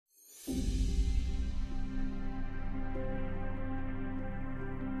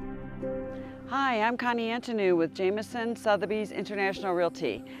Hi, I'm Connie Antonou with Jameson Sotheby's International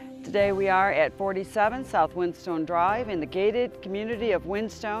Realty. Today we are at 47 South Wynstone Drive in the gated community of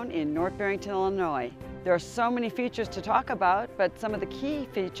Wynstone in North Barrington, Illinois. There are so many features to talk about, but some of the key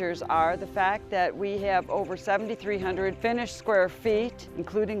features are the fact that we have over 7,300 finished square feet,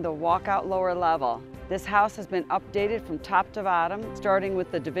 including the walkout lower level. This house has been updated from top to bottom, starting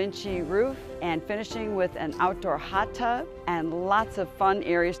with the DaVinci roof and finishing with an outdoor hot tub and lots of fun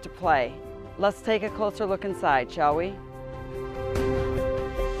areas to play. Let's take a closer look inside, shall we?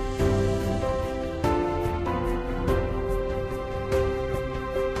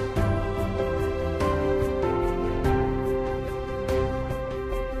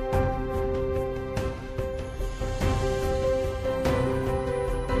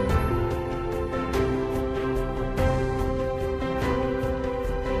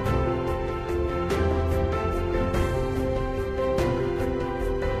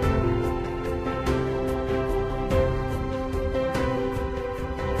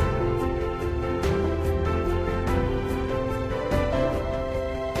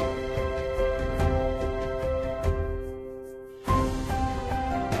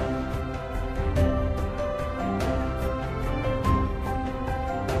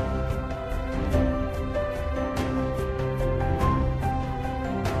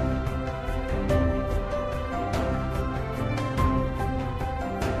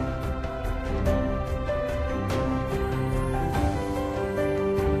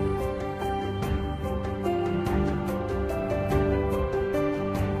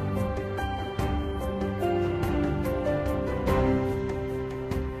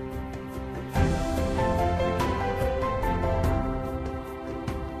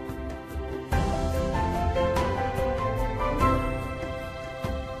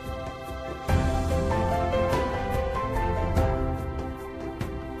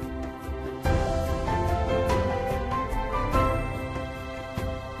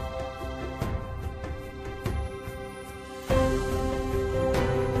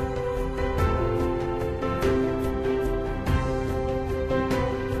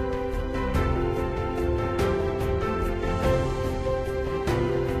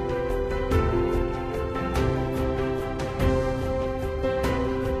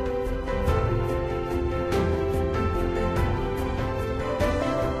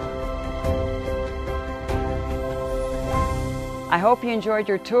 I hope you enjoyed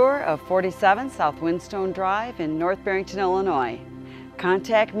your tour of 47 South Wynstone Drive in North Barrington, Illinois.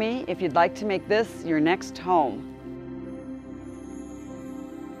 Contact me if you'd like to make this your next home.